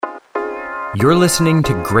You're listening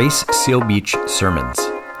to Grace Seal Beach Sermons.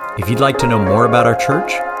 If you'd like to know more about our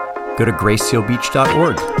church, go to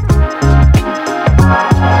gracesealbeach.org.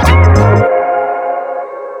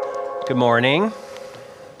 Good morning.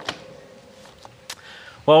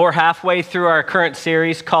 Well, we're halfway through our current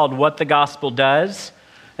series called What the Gospel Does.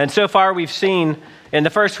 And so far we've seen in the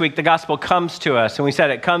first week, the gospel comes to us. And we said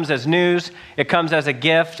it comes as news, it comes as a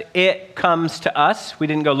gift, it comes to us. We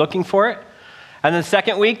didn't go looking for it. And then the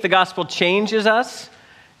second week, the gospel changes us.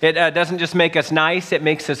 It doesn't just make us nice, it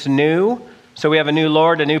makes us new. So we have a new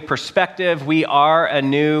Lord, a new perspective. We are a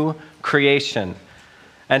new creation.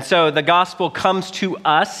 And so the gospel comes to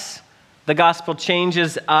us. The gospel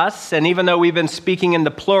changes us. And even though we've been speaking in the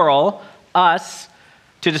plural, us,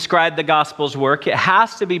 to describe the gospel's work, it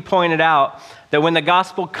has to be pointed out that when the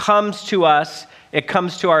gospel comes to us, it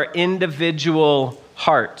comes to our individual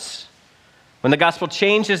hearts. When the gospel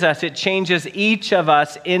changes us, it changes each of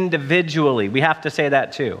us individually. We have to say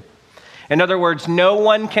that too. In other words, no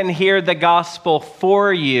one can hear the gospel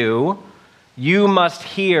for you. You must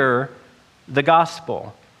hear the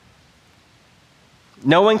gospel.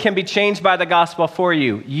 No one can be changed by the gospel for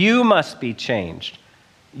you. You must be changed.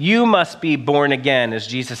 You must be born again, as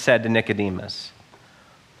Jesus said to Nicodemus.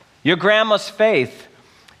 Your grandma's faith,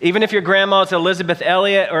 even if your grandma is Elizabeth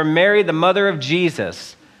Elliot or Mary, the mother of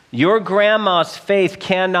Jesus, your grandma's faith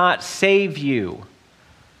cannot save you.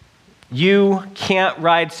 You can't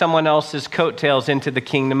ride someone else's coattails into the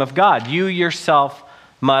kingdom of God. You yourself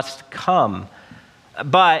must come.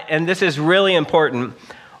 But, and this is really important,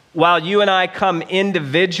 while you and I come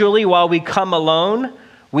individually, while we come alone,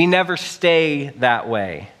 we never stay that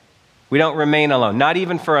way. We don't remain alone, not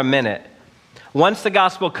even for a minute. Once the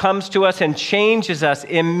gospel comes to us and changes us,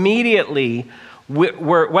 immediately,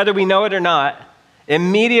 whether we know it or not,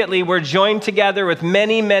 immediately we're joined together with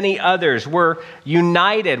many, many others. We're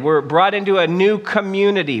united. We're brought into a new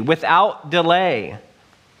community without delay.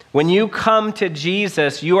 When you come to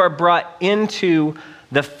Jesus, you are brought into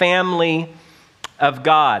the family of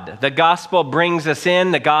God. The gospel brings us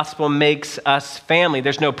in. The gospel makes us family.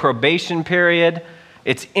 There's no probation period.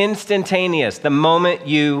 It's instantaneous the moment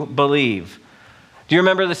you believe. Do you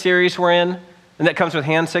remember the series we're in? And that comes with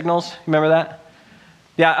hand signals. Remember that?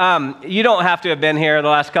 Yeah, you don't have to have been here the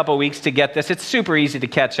last couple of weeks to get this. It's super easy to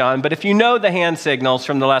catch on. But if you know the hand signals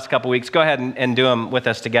from the last couple of weeks, go ahead and do them with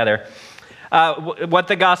us together. What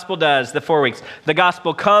the gospel does, the 4 weeks. The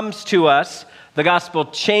gospel comes to us. The gospel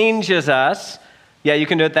changes us. Yeah, you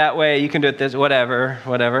can do it that way. You can do it this,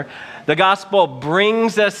 whatever. The gospel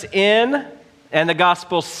brings us in, and the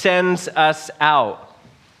gospel sends us out.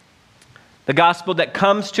 The gospel that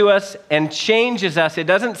comes to us and changes us, it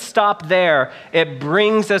doesn't stop there. It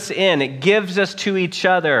brings us in. It gives us to each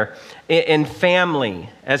other in family,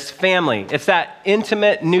 as family. It's that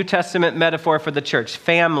intimate New Testament metaphor for the church,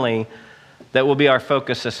 family, that will be our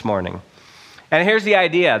focus this morning. And here's the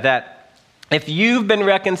idea that if you've been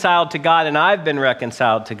reconciled to God and I've been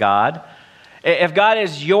reconciled to God, if God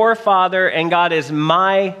is your father and God is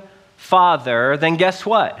my father, then guess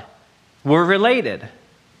what? We're related.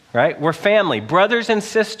 Right? We're family, brothers and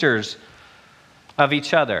sisters of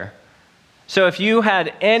each other. So if you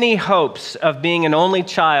had any hopes of being an only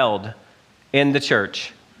child in the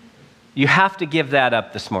church, you have to give that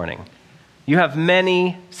up this morning. You have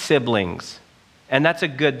many siblings, and that's a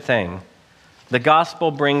good thing. The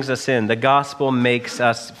gospel brings us in. The gospel makes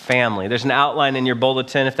us family. There's an outline in your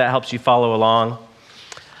bulletin if that helps you follow along.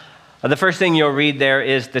 The first thing you'll read there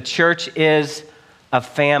is the church is a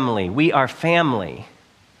family. We are family.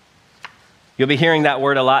 You'll be hearing that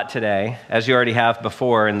word a lot today, as you already have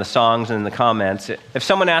before in the songs and in the comments. If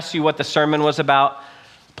someone asks you what the sermon was about,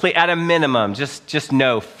 please, at a minimum, just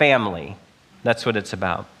know family. That's what it's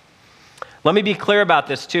about. Let me be clear about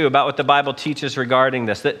this too, about what the Bible teaches regarding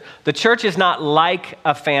this. That the church is not like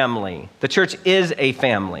a family. The church is a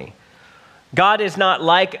family. God is not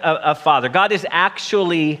like a father. God is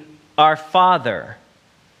actually our Father.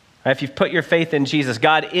 If you've put your faith in Jesus,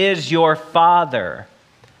 God is your Father.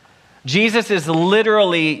 Jesus is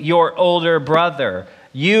literally your older brother.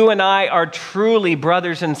 You and I are truly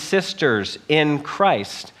brothers and sisters in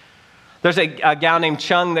Christ. There's a gal named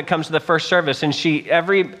Chung that comes to the first service, and she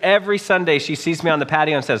every Sunday she sees me on the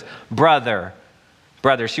patio and says, brother.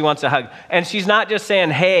 She wants a hug. And she's not just saying,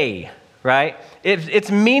 hey, right? It's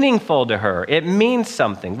meaningful to her. It means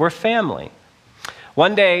something. We're family.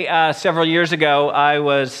 One day, several years ago, I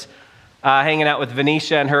was hanging out with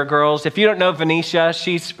Venetia and her girls. If you don't know Venetia,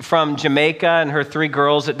 she's from Jamaica, and her 3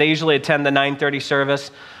 girls, they usually attend the 9:30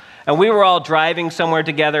 service. And we were all driving somewhere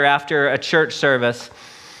together after a church service.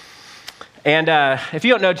 And if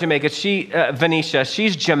you don't know Jamaica, Venetia,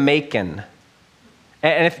 she's Jamaican.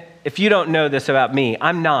 And if you don't know this about me,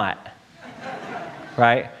 I'm not,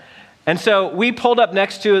 right? And so we pulled up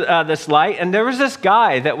next to this light, and there was this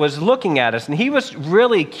guy that was looking at us, and he was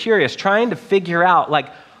really curious, trying to figure out, like,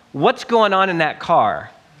 what's going on in that car,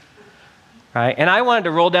 right? And I wanted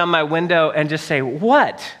to roll down my window and just say,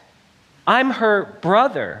 what? I'm her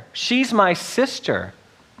brother. She's my sister.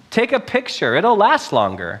 Take a picture. It'll last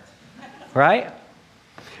longer, right?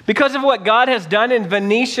 Because of what God has done in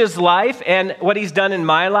Venetia's life and what he's done in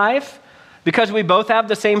my life, because we both have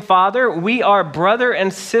the same Father, we are brother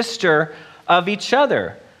and sister of each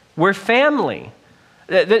other. We're family.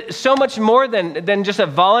 So much more than just a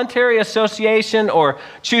voluntary association or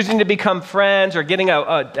choosing to become friends or getting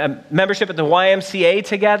a membership at the YMCA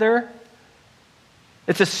together.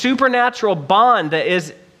 It's a supernatural bond that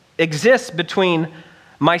exists between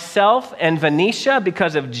myself and Venetia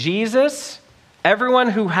because of Jesus. Everyone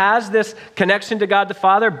who has this connection to God the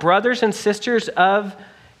Father, brothers and sisters of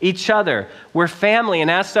each other. We're family, and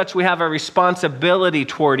as such, we have a responsibility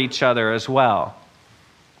toward each other as well.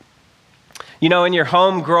 You know, in your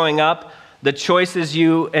home growing up, the choices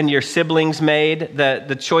you and your siblings made,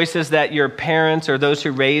 the choices that your parents or those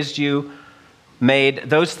who raised you made,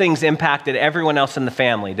 those things impacted everyone else in the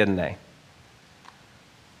family, didn't they?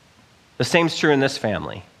 The same's true in this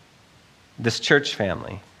family, this church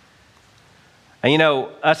family. And you know,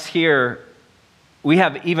 us here, we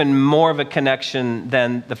have even more of a connection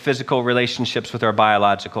than the physical relationships with our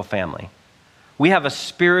biological family. We have a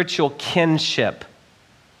spiritual kinship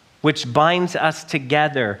which binds us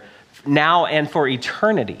together now and for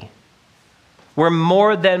eternity. We're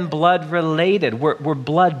more than blood related. We're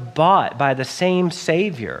blood bought by the same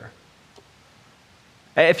Savior.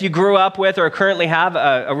 If you grew up with or currently have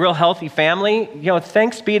a real healthy family, you know,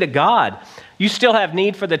 thanks be to God. You still have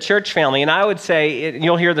need for the church family, and I would say,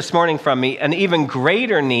 you'll hear this morning from me, an even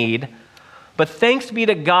greater need, but thanks be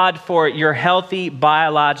to God for your healthy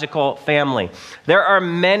biological family. There are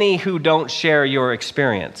many who don't share your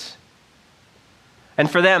experience.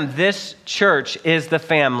 And for them, this church is the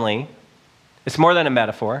family. It's more than a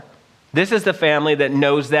metaphor. This is the family that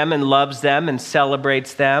knows them and loves them and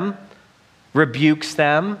celebrates them, rebukes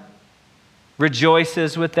them,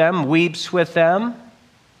 rejoices with them, weeps with them.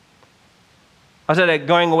 I was at a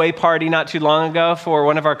going away party not too long ago for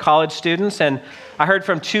one of our college students, and I heard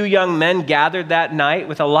from two young men gathered that night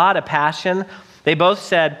with a lot of passion. They both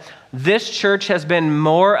said, "This church has been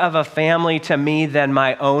more of a family to me than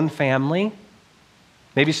my own family."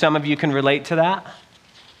 Maybe some of you can relate to that.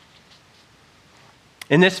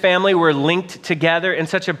 In this family, we're linked together in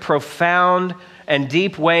such a profound and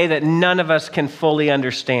deep way that none of us can fully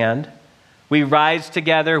understand. We rise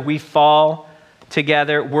together, we fall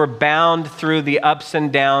together, we're bound through the ups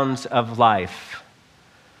and downs of life.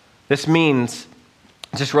 This means,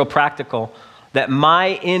 just real practical, that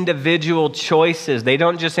my individual choices, they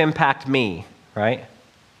don't just impact me, right?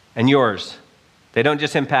 And yours. They don't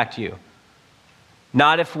just impact you.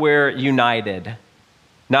 Not if we're united.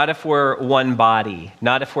 Not if we're one body.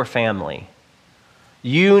 Not if we're family.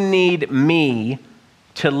 You need me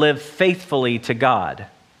to live faithfully to God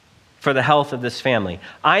for the health of this family.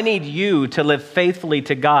 I need you to live faithfully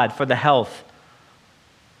to God for the health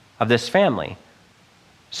of this family.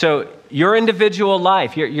 So your individual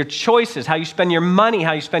life, your choices, how you spend your money,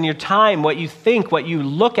 how you spend your time, what you think, what you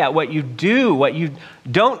look at, what you do, what you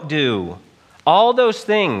don't do, all those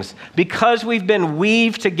things, because we've been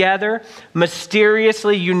weaved together,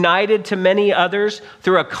 mysteriously united to many others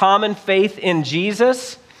through a common faith in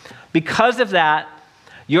Jesus, because of that,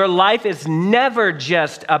 your life is never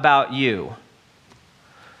just about you.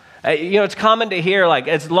 You know, it's common to hear, like,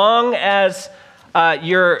 as long as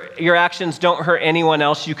your actions don't hurt anyone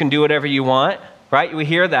else, you can do whatever you want, right? We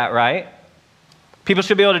hear that, right? People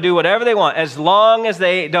should be able to do whatever they want as long as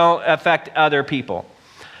they don't affect other people.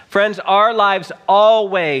 Friends, our lives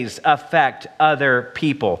always affect other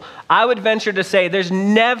people. I would venture to say there's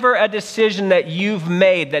never a decision that you've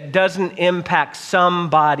made that doesn't impact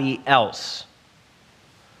somebody else.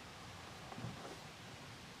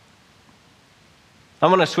 I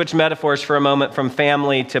want to switch metaphors for a moment from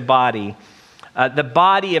family to body. The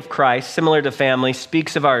body of Christ, similar to family,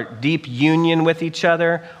 speaks of our deep union with each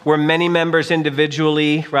other. We're many members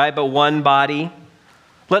individually, right, but one body.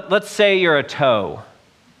 Let's say you're a toe.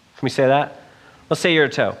 Can we say that? Let's say you're a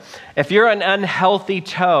toe. If you're an unhealthy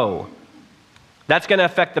toe, that's going to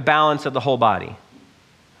affect the balance of the whole body,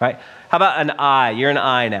 right? How about an eye? You're an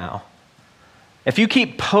eye now. If you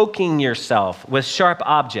keep poking yourself with sharp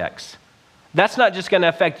objects, that's not just going to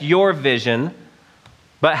affect your vision,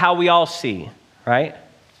 but how we all see, right?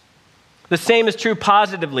 The same is true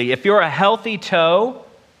positively. If you're a healthy toe,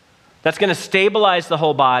 that's going to stabilize the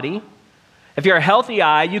whole body. If you're a healthy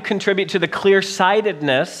eye, you contribute to the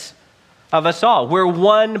clear-sightedness of us all. We're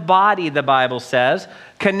one body, the Bible says,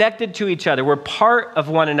 connected to each other. We're part of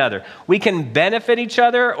one another. We can benefit each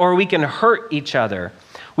other or we can hurt each other.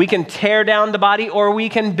 We can tear down the body or we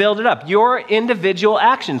can build it up. Your individual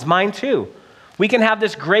actions, mine too. We can have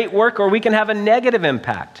this great work or we can have a negative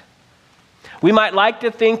impact. We might like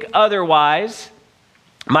to think otherwise.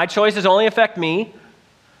 My choices only affect me,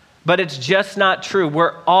 but it's just not true.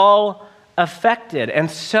 We're all affected. And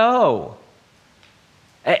so,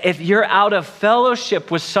 if you're out of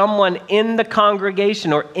fellowship with someone in the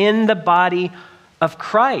congregation or in the body of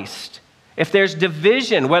Christ, if there's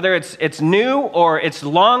division, whether it's new or it's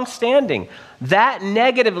long-standing, that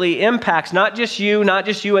negatively impacts not just you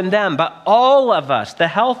and them, but all of us, the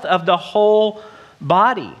health of the whole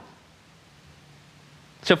body.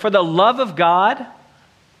 So for the love of God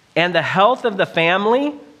and the health of the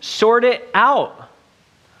family, sort it out.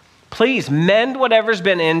 Please mend whatever's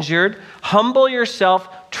been injured, humble yourself,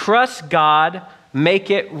 trust God, make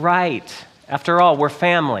it right. After all, we're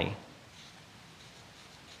family.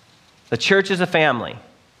 The church is a family.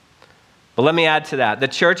 But let me add to that. The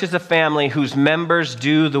church is a family whose members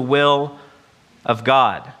do the will of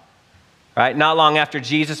God. Right? Not long after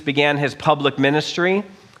Jesus began his public ministry,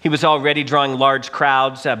 he was already drawing large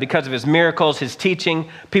crowds because of his miracles, his teaching.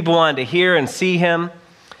 People wanted to hear and see him.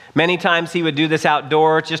 Many times he would do this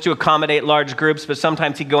outdoors just to accommodate large groups, but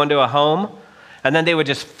sometimes he'd go into a home, and then they would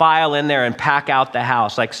just file in there and pack out the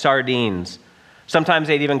house like sardines. Sometimes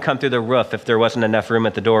they'd even come through the roof if there wasn't enough room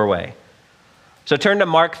at the doorway. So turn to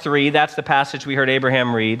Mark 3. That's the passage we heard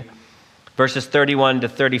Abraham read, verses 31 to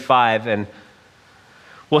 35. And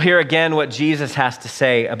we'll hear again what Jesus has to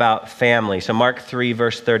say about family. So Mark 3,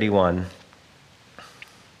 verse 31.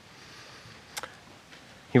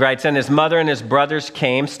 He writes, "And his mother and his brothers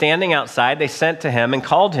came, standing outside. They sent to him and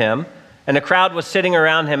called him. And a crowd was sitting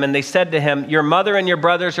around him. And they said to him, 'Your mother and your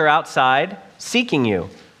brothers are outside, seeking you.'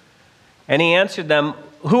 And he answered them,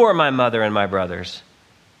 'Who are my mother and my brothers?'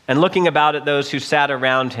 And looking about at those who sat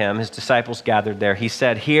around him, his disciples gathered there, he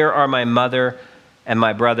said, 'Here are my mother and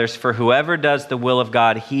my brothers, for whoever does the will of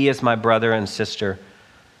God, he is my brother and sister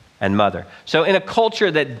and mother.'" So in a culture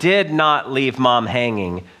that did not leave mom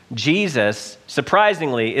hanging, Jesus,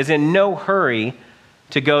 surprisingly, is in no hurry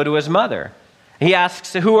to go to his mother. He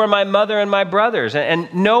asks, "Who are my mother and my brothers?"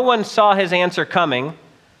 And no one saw his answer coming.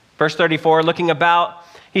 Verse 34, looking about,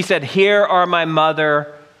 he said, "Here are my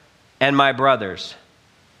mother and my brothers."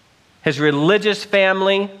 His religious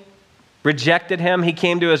family rejected him. He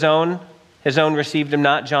came to his own. His own received him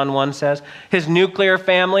not, John 1 says. His nuclear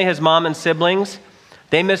family, his mom and siblings,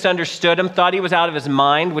 they misunderstood him, thought he was out of his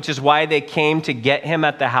mind, which is why they came to get him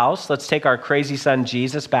at the house. Let's take our crazy son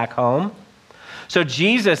Jesus back home. So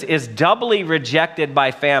Jesus is doubly rejected by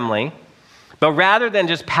family, but rather than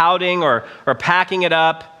just pouting or packing it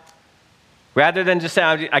up, rather than just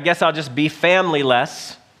saying, "I guess I'll just be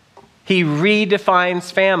family-less," he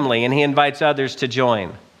redefines family and he invites others to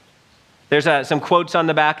join. There's some quotes on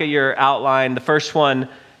the back of your outline. The first one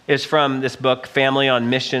is from this book, Family on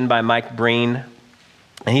Mission by Mike Breen.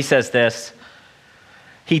 And he says this,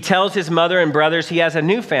 he tells his mother and brothers he has a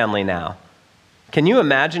new family now. Can you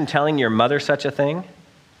imagine telling your mother such a thing?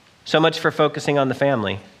 So much for focusing on the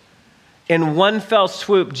family. In one fell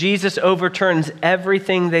swoop, Jesus overturns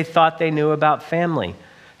everything they thought they knew about family.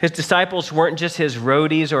 His disciples weren't just his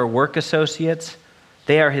roadies or work associates.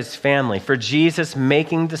 They are his family. For Jesus,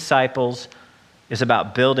 making disciples is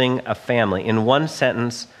about building a family. In one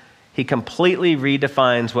sentence, he completely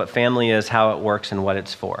redefines what family is, how it works, and what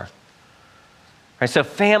it's for. Right, so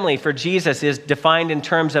family for Jesus is defined in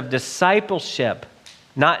terms of discipleship,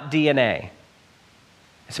 not DNA.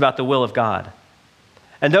 It's about the will of God.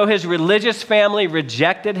 And though his religious family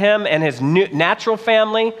rejected him and his natural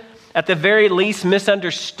family, at the very least,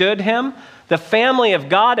 misunderstood him, the family of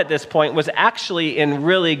God at this point was actually in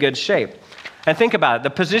really good shape. And think about it. The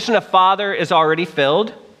position of father is already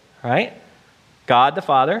filled, right? God the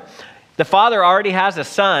Father. The Father already has a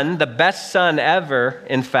son, the best son ever,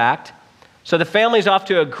 in fact. So the family's off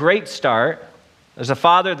to a great start. There's a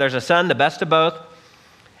father, there's a son, the best of both.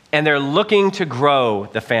 And they're looking to grow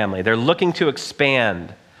the family. They're looking to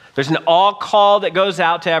expand. There's an all call that goes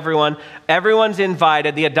out to everyone. Everyone's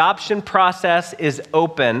invited. The adoption process is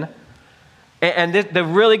open. And the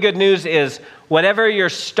really good news is whatever your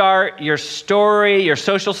start, your story, your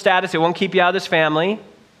social status, it won't keep you out of this family.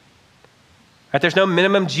 Right? There's no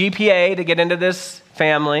minimum GPA to get into this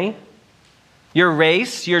family. Your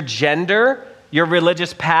race, your gender, your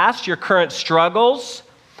religious past, your current struggles,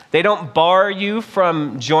 they don't bar you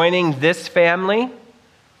from joining this family.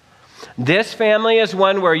 This family is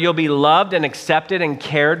one where you'll be loved and accepted and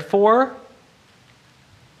cared for.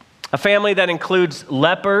 A family that includes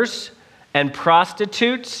lepers and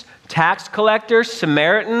prostitutes, tax collectors,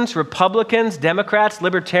 Samaritans, Republicans, Democrats,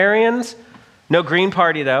 Libertarians. No Green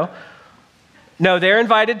Party, though. No, they're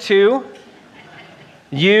invited too.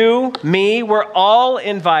 You, me, we're all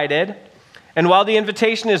invited. And while the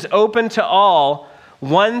invitation is open to all,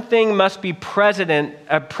 one thing must be present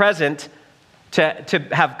to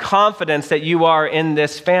have confidence that you are in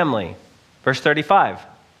this family. Verse 35.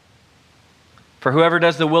 For whoever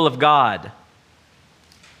does the will of God,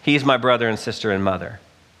 he's my brother and sister and mother.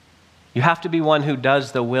 You have to be one who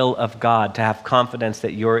does the will of God to have confidence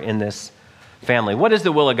that you're in this family. What is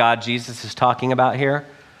the will of God Jesus is talking about here?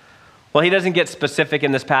 Well, he doesn't get specific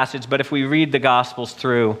in this passage, but if we read the Gospels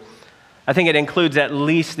through, I think it includes at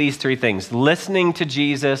least these three things: listening to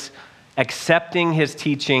Jesus, accepting his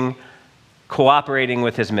teaching, cooperating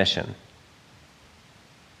with his mission.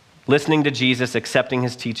 Listening to Jesus, accepting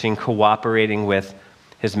his teaching, cooperating with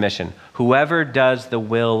his mission. Whoever does the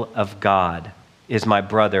will of God is my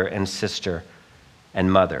brother and sister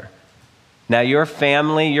and mother. Now, your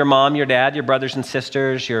family, your mom, your dad, your brothers and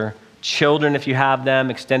sisters, your children, if you have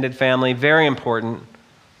them, extended family, very important.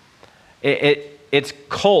 It's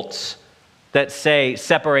cults that say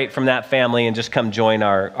separate from that family and just come join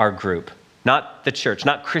our group. Not the church,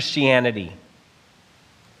 not Christianity.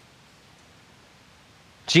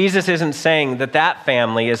 Jesus isn't saying that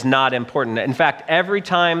family is not important. In fact, every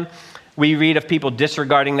time we read of people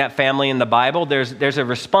disregarding that family in the Bible, there's a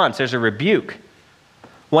response, there's a rebuke.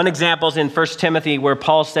 One example is in 1 Timothy where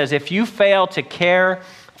Paul says, if you fail to care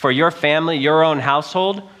for your family, your own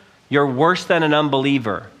household, you're worse than an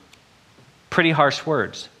unbeliever. Pretty harsh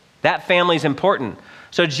words. That family is important.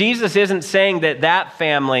 So Jesus isn't saying that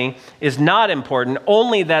family is not important,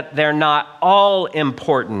 only that they're not all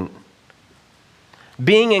important.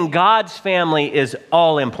 Being in God's family is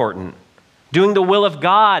all important. Doing the will of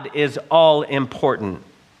God is all important.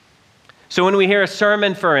 So when we hear a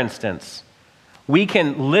sermon, for instance, we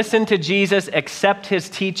can listen to Jesus, accept his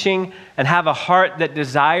teaching, and have a heart that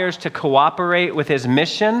desires to cooperate with his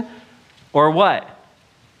mission, or what?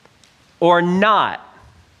 Or not.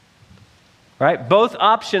 Right? Both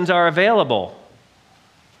options are available.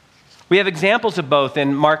 We have examples of both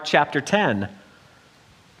in Mark chapter 10.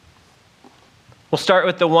 We'll start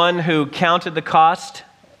with the one who counted the cost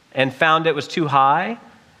and found it was too high.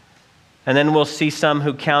 And then we'll see some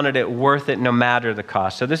who counted it worth it no matter the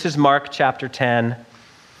cost. So this is Mark chapter 10.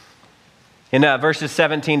 In verses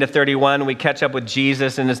 17 to 31, we catch up with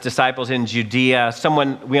Jesus and his disciples in Judea,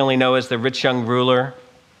 someone we only know as the rich young ruler.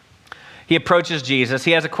 He approaches Jesus.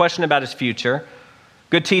 He has a question about his future.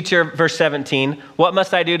 Good teacher, verse 17, what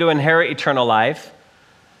must I do to inherit eternal life?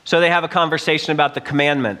 So they have a conversation about the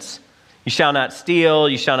commandments. You shall not steal,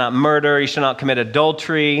 you shall not murder, you shall not commit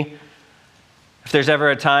adultery. If there's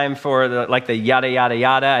ever a time for the yada, yada,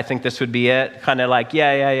 yada, I think this would be it. Kind of like,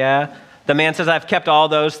 yeah. The man says, I've kept all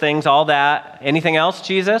those things, all that. Anything else,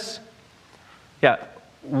 Jesus? Yeah,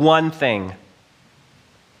 one thing.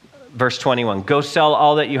 Verse 21, go sell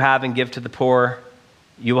all that you have and give to the poor.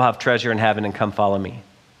 You will have treasure in heaven and come follow me.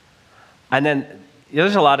 And then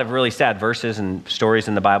there's a lot of really sad verses and stories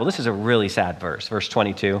in the Bible. This is a really sad verse, verse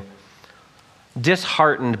 22.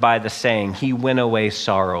 Disheartened by the saying, he went away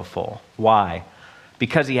sorrowful. Why?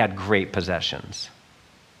 Because he had great possessions.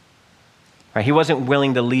 Right? He wasn't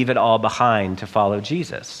willing to leave it all behind to follow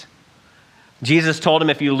Jesus. Jesus told him,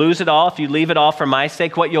 if you lose it all, if you leave it all for my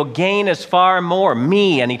sake, what you'll gain is far more,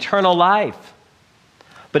 me and eternal life.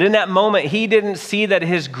 But in that moment, he didn't see that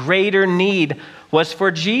his greater need was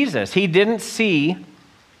for Jesus. He didn't see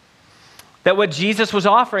that what Jesus was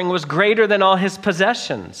offering was greater than all his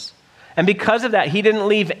possessions. And because of that, he didn't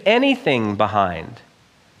leave anything behind.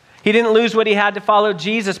 He didn't lose what he had to follow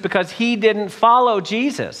Jesus because he didn't follow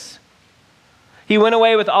Jesus. He went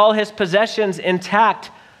away with all his possessions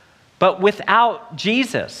intact, but without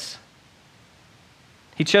Jesus.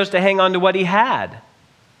 He chose to hang on to what he had.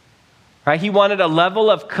 Right? He wanted a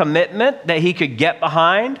level of commitment that he could get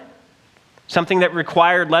behind, something that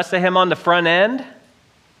required less of him on the front end.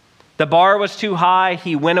 The bar was too high.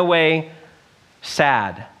 He went away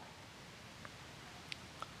sad.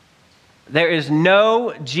 There is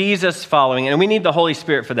no Jesus following, and we need the Holy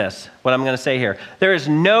Spirit for this, what I'm going to say here. There is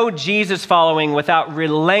no Jesus following without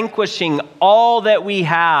relinquishing all that we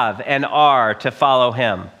have and are to follow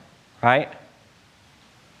him, right?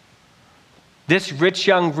 This rich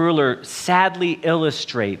young ruler sadly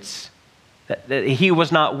illustrates that he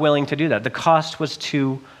was not willing to do that. The cost was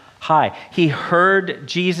too high. He heard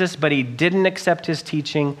Jesus, but he didn't accept his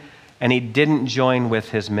teaching, and he didn't join with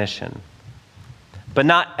his mission. But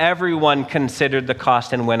not everyone considered the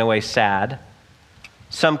cost and went away sad.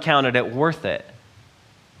 Some counted it worth it,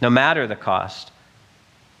 no matter the cost.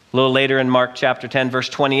 A little later in Mark chapter 10, verse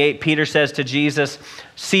 28, Peter says to Jesus,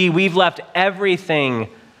 "See, we've left everything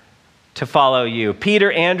to follow you."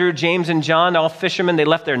 Peter, Andrew, James, and John, all fishermen, they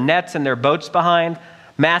left their nets and their boats behind.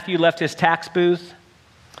 Matthew left his tax booth.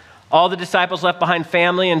 All the disciples left behind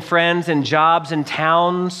family and friends and jobs and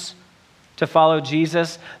towns to follow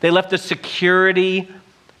Jesus. They left the security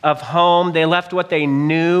of home. They left what they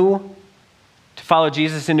knew to follow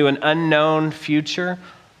Jesus into an unknown future.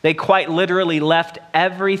 They quite literally left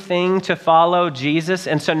everything to follow Jesus.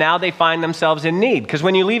 And so now they find themselves in need. Because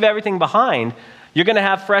when you leave everything behind, you're going to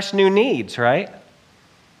have fresh new needs, right?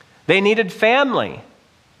 They needed family.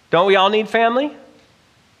 Don't we all need family?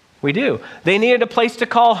 We do. They needed a place to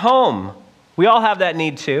call home. We all have that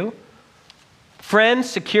need too. Friends,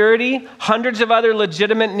 security, hundreds of other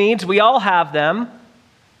legitimate needs. We all have them.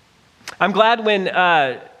 I'm glad when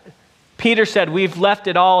Peter said, "We've left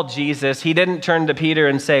it all, Jesus," he didn't turn to Peter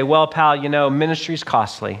and say, "Well, pal, ministry's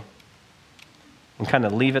costly," and kind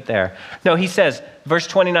of leave it there. No, he says, verse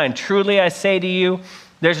 29, "Truly I say to you,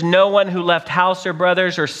 there's no one who left house or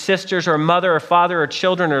brothers or sisters or mother or father or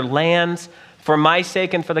children or lands for my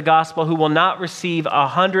sake and for the gospel who will not receive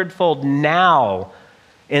 100-fold now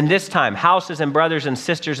in this time, houses and brothers and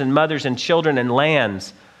sisters and mothers and children and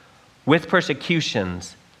lands, with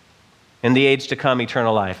persecutions, in the age to come,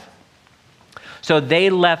 eternal life." So they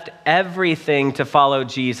left everything to follow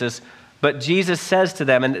Jesus, but Jesus says to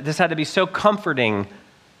them, and this had to be so comforting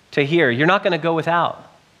to hear, you're not going to go without.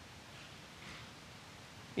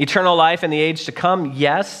 Eternal life in the age to come,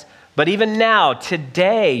 yes, but even now,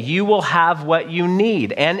 today, you will have what you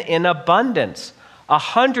need, and in abundance,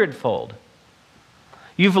 100-fold.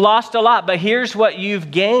 You've lost a lot, but here's what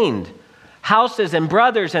you've gained: houses and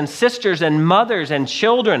brothers and sisters and mothers and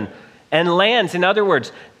children and lands. In other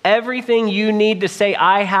words, everything you need to say,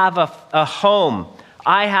 I have a home,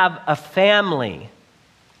 I have a family.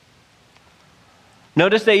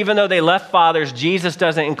 Notice that even though they left fathers, Jesus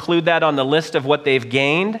doesn't include that on the list of what they've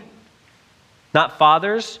gained. Not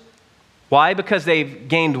fathers. Why? Because they've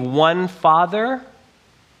gained one Father,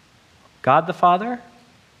 God the Father.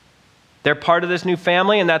 They're part of this new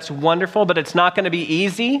family, and that's wonderful, but it's not going to be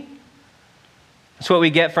easy. That's what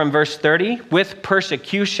we get from verse 30, with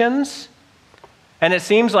persecutions. And it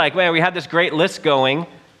seems like, man, we had this great list going,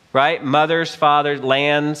 right? Mothers, fathers,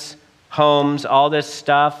 lands, homes, all this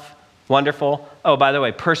stuff. Wonderful. Oh, by the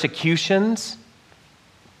way, persecutions.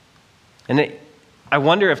 And I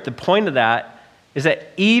wonder if the point of that is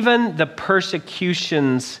that even the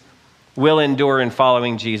persecutions will endure in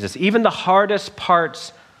following Jesus. Even the hardest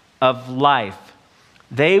parts of life,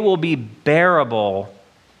 they will be bearable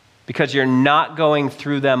because you're not going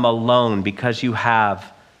through them alone, because you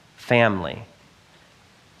have family.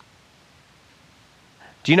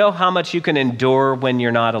 Do you know how much you can endure when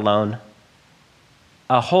you're not alone?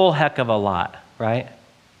 A whole heck of a lot, right?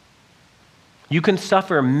 You can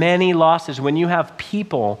suffer many losses when you have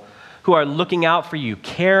people who are looking out for you,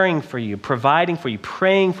 caring for you, providing for you,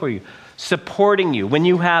 praying for you, supporting you, when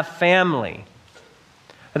you have family.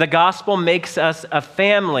 The gospel makes us a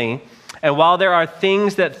family, and while there are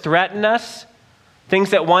things that threaten us,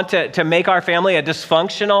 things that want to make our family a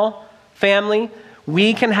dysfunctional family,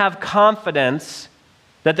 we can have confidence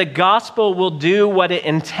that the gospel will do what it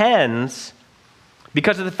intends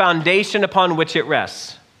because of the foundation upon which it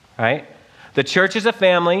rests, right? The church is a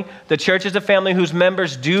family. The church is a family whose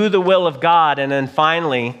members do the will of God. And then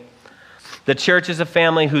finally, the church is a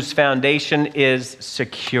family whose foundation is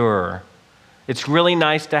secure. It's really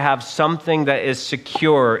nice to have something that is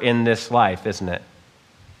secure in this life, isn't it?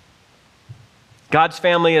 God's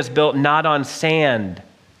family is built not on sand,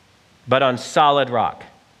 but on solid rock.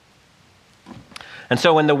 And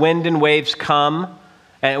so when the wind and waves come,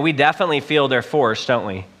 and we definitely feel their force, don't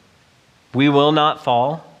we? We will not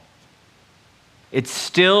fall. It's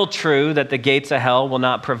still true that the gates of hell will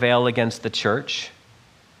not prevail against the church.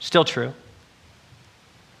 Still true.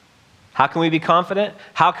 How can we be confident?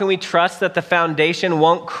 How can we trust that the foundation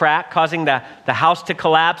won't crack, causing the house to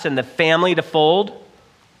collapse and the family to fold?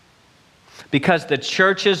 Because the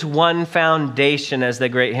church's one foundation, as the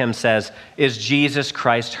great hymn says, is Jesus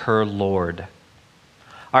Christ, her Lord.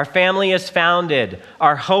 Our family is founded,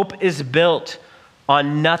 our hope is built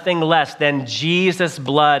on nothing less than Jesus'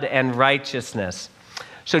 blood and righteousness.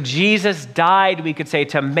 So Jesus died, we could say,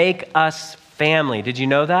 to make us family. Did you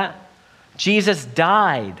know that? Jesus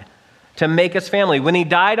died to make us family. When he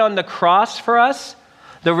died on the cross for us,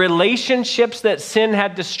 The relationships that sin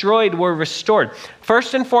had destroyed were restored.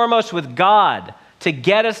 First and foremost with God, to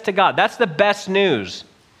get us to God. That's the best news.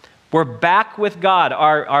 We're back with God,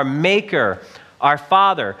 our Maker, our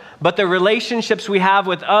Father. But the relationships we have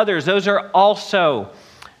with others, those are also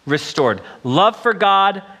restored. Love for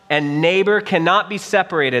God and neighbor cannot be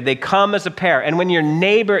separated. They come as a pair. And when your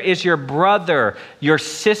neighbor is your brother, your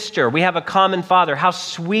sister, we have a common Father. How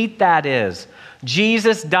sweet that is.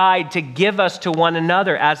 Jesus died to give us to one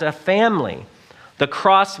another as a family. The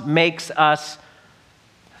cross makes us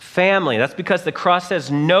family. That's because the cross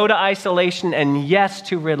says no to isolation and yes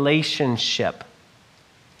to relationship.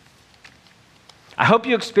 I hope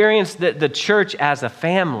you experience the church as a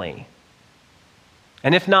family.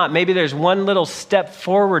 And if not, maybe there's one little step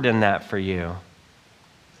forward in that for you.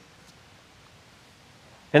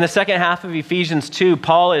 In the second half of Ephesians 2,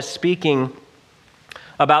 Paul is speaking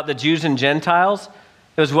about the Jews and Gentiles.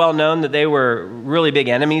 It was well known that they were really big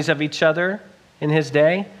enemies of each other in his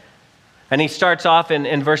day. And he starts off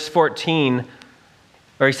in verse 14,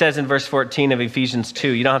 or he says in verse 14 of Ephesians 2,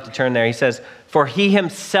 you don't have to turn there. He says, for he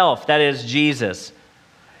himself, that is Jesus,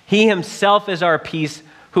 he himself is our peace,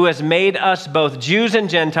 who has made us both Jews and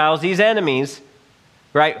Gentiles, these enemies,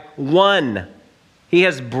 right, one. He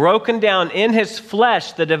has broken down in his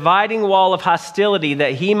flesh the dividing wall of hostility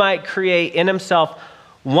that he might create in himself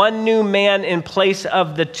one new man in place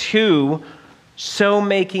of the two, so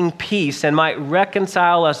making peace, and might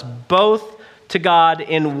reconcile us both to God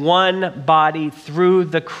in one body through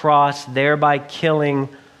the cross, thereby killing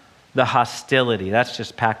the hostility. That's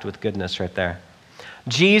just packed with goodness right there.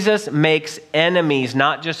 Jesus makes enemies,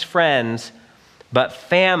 not just friends, but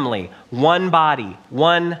family, one body,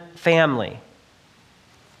 one family.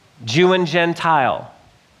 Jew and Gentile,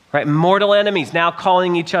 right? Mortal enemies now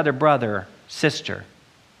calling each other brother, sister.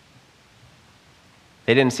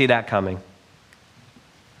 They didn't see that coming.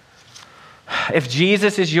 If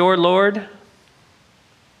Jesus is your Lord,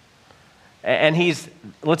 and he's,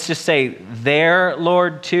 let's just say, their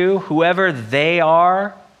Lord too, whoever they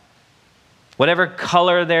are, whatever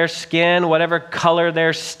color their skin, whatever color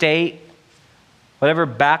their state, whatever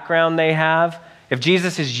background they have, if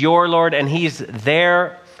Jesus is your Lord and he's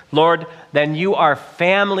their Lord, then you are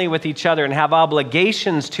family with each other and have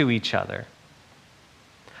obligations to each other.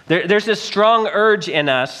 There's this strong urge in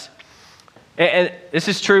us, and this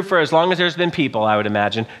is true for as long as there's been people, I would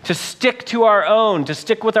imagine, to stick to our own, to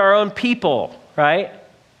stick with our own people, right?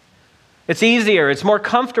 It's easier, it's more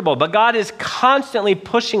comfortable, but God is constantly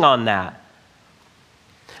pushing on that.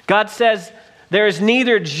 God says, there is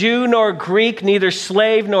neither Jew nor Greek, neither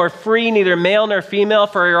slave nor free, neither male nor female,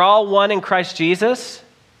 for you're all one in Christ Jesus.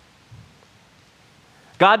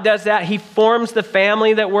 God does that. He forms the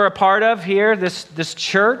family that we're a part of here, this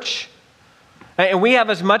church. And we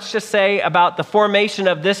have as much to say about the formation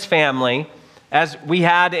of this family as we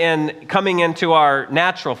had in coming into our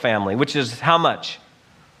natural family, which is how much?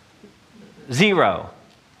 0,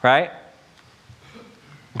 right?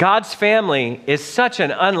 God's family is such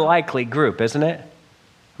an unlikely group, isn't it?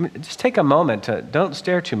 I mean, just take a moment to, don't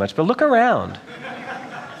stare too much, but look around.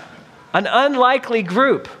 An unlikely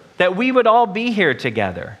group that we would all be here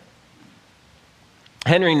together.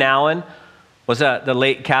 Henry Nouwen was the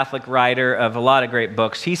late Catholic writer of a lot of great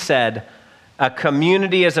books. He said, a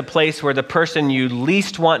community is a place where the person you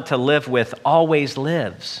least want to live with always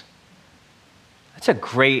lives. That's a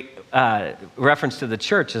great reference to the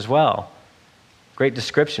church as well. Great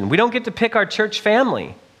description. We don't get to pick our church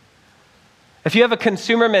family. If you have a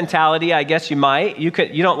consumer mentality, I guess you might. You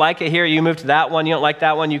don't like it here, you move to that one. You don't like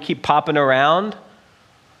that one, you keep popping around.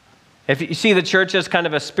 If you see the church as kind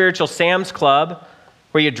of a spiritual Sam's Club,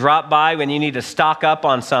 where you drop by when you need to stock up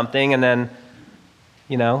on something and then,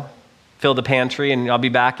 fill the pantry and I'll be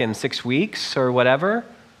back in 6 weeks or whatever.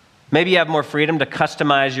 Maybe you have more freedom to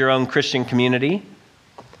customize your own Christian community.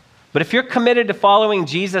 But if you're committed to following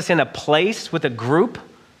Jesus in a place with a group,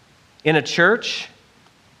 in a church,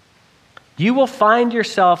 you will find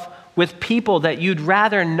yourself with people that you'd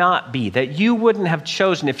rather not be, that you wouldn't have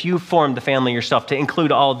chosen if you formed the family yourself, to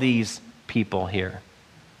include all these people here.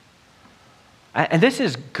 And this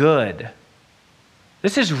is good.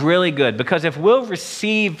 This is really good, because if we'll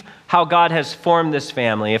receive how God has formed this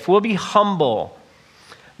family, if we'll be humble,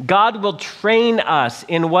 God will train us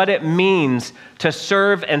in what it means to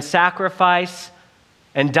serve and sacrifice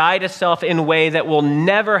and die to self in a way that will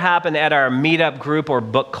never happen at our meetup group or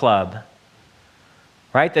book club.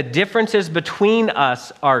 Right? The differences between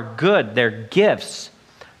us are good. They're gifts.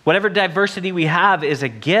 Whatever diversity we have is a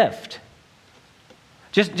gift.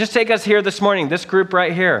 Just take us here this morning, this group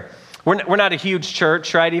right here. We're not a huge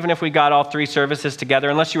church, right? Even if we got all 3 services together,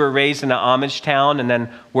 unless you were raised in an Amish town and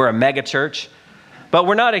then we're a mega church. But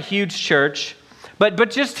we're not a huge church. But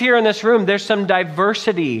just here in this room, there's some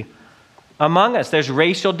diversity among us. There's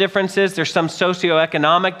racial differences. There's some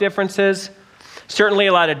socioeconomic differences. Certainly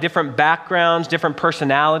a lot of different backgrounds, different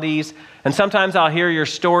personalities. And sometimes I'll hear your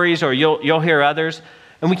stories or you'll hear others.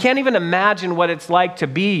 And we can't even imagine what it's like to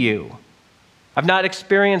be you. I've not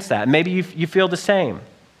experienced that. Maybe you feel the same.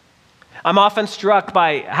 I'm often struck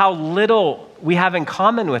by how little we have in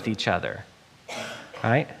common with each other,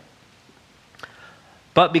 right?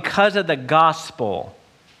 But because of the gospel,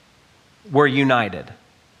 we're united.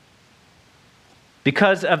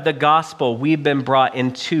 Because of the gospel, we've been brought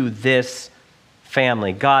into this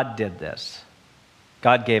family. God did this.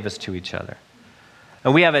 God gave us to each other.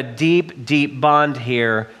 And we have a deep, deep bond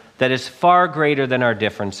here that is far greater than our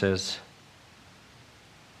differences.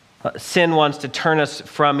 Sin wants to turn us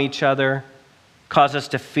from each other, cause us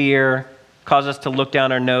to fear, cause us to look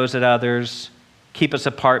down our nose at others, keep us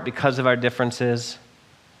apart because of our differences.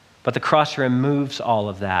 But the cross removes all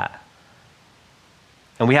of that.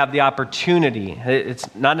 And we have the opportunity.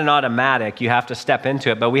 It's not an automatic. You have to step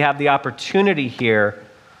into it. But we have the opportunity here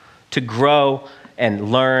to grow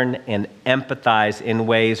and learn and empathize in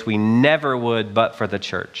ways we never would but for the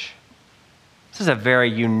church. This is a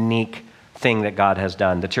very unique thing that God has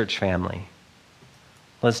done, the church family.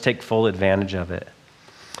 Let's take full advantage of it.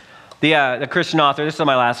 The Christian author, this is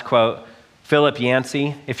my last quote, Philip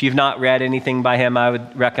Yancey. If you've not read anything by him, I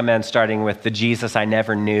would recommend starting with The Jesus I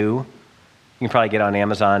Never Knew. You can probably get on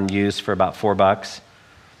Amazon used for about $4.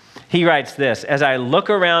 He writes this: as I look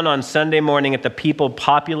around on Sunday morning at the people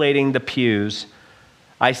populating the pews,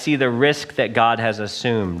 I see the risk that God has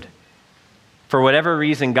assumed. For whatever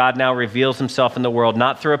reason, God now reveals himself in the world,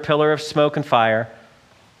 not through a pillar of smoke and fire,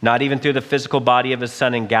 not even through the physical body of his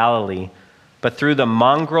son in Galilee, but through the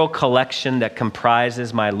mongrel collection that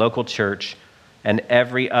comprises my local church and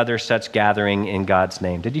every other such gathering in God's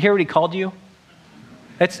name. Did you hear what he called you?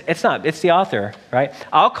 It's the author, right?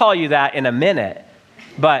 I'll call you that in a minute,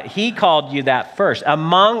 but he called you that first.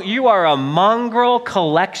 You are a mongrel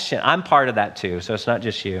collection. I'm part of that too, so it's not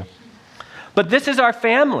just you. But this is our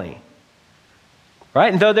family.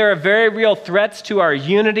 Right? And though there are very real threats to our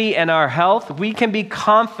unity and our health, we can be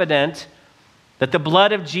confident that the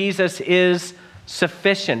blood of Jesus is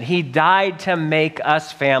sufficient. He died to make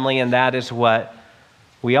us family, and that is what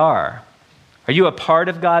we are. Are you a part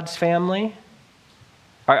of God's family?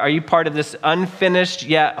 Are you part of this unfinished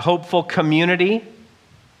yet hopeful community,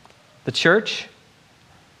 the church?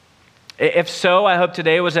 If so, I hope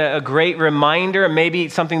today was a great reminder, maybe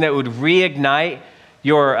something that would reignite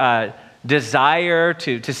your desire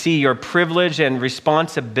to see your privilege and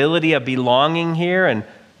responsibility of belonging here and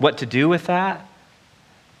what to do with that.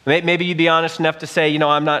 Maybe you'd be honest enough to say,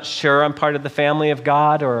 I'm not sure I'm part of the family of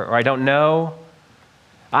God, or I don't know.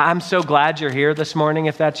 I'm so glad you're here this morning,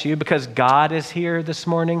 if that's you, because God is here this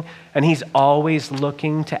morning, and he's always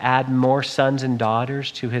looking to add more sons and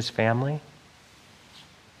daughters to his family.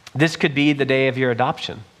 This could be the day of your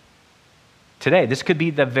adoption. Today, this could be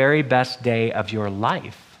the very best day of your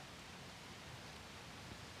life.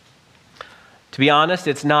 To be honest,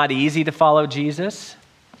 it's not easy to follow Jesus,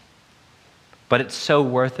 but it's so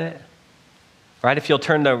worth it, right? If you'll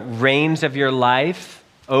turn the reins of your life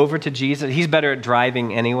over to Jesus, he's better at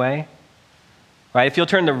driving anyway, right? If you'll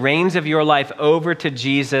turn the reins of your life over to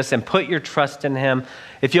Jesus and put your trust in him,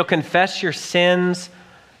 if you'll confess your sins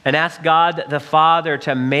and ask God the Father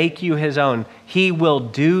to make you his own, he will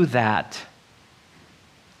do that.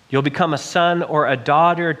 You'll become a son or a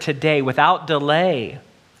daughter today without delay.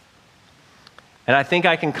 And I think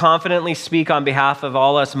I can confidently speak on behalf of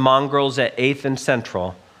all us mongrels at 8th and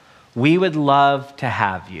Central. We would love to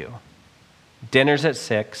have you. Dinner's at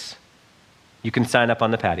 6. You can sign up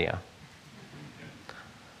on the patio.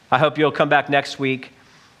 I hope you'll come back next week.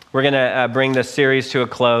 We're going to bring this series to a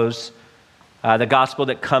close. The gospel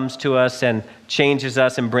that comes to us and changes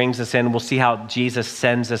us and brings us in. We'll see how Jesus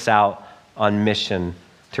sends us out on mission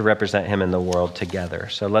to represent him in the world together.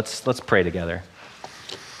 So let's pray together.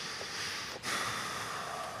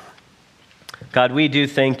 God, we do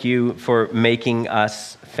thank you for making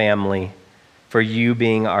us family, for you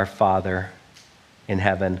being our Father in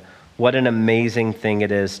heaven. What an amazing thing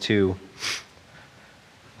it is to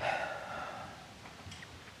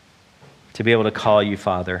be able to call you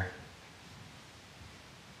Father,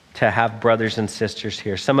 to have brothers and sisters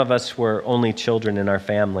here. Some of us were only children in our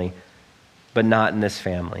family, but not in this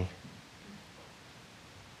family.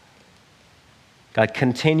 God,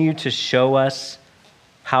 continue to show us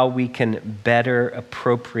how we can better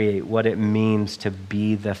appropriate what it means to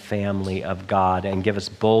be the family of God, and give us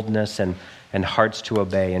boldness and hearts to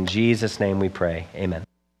obey. In Jesus' name we pray, amen.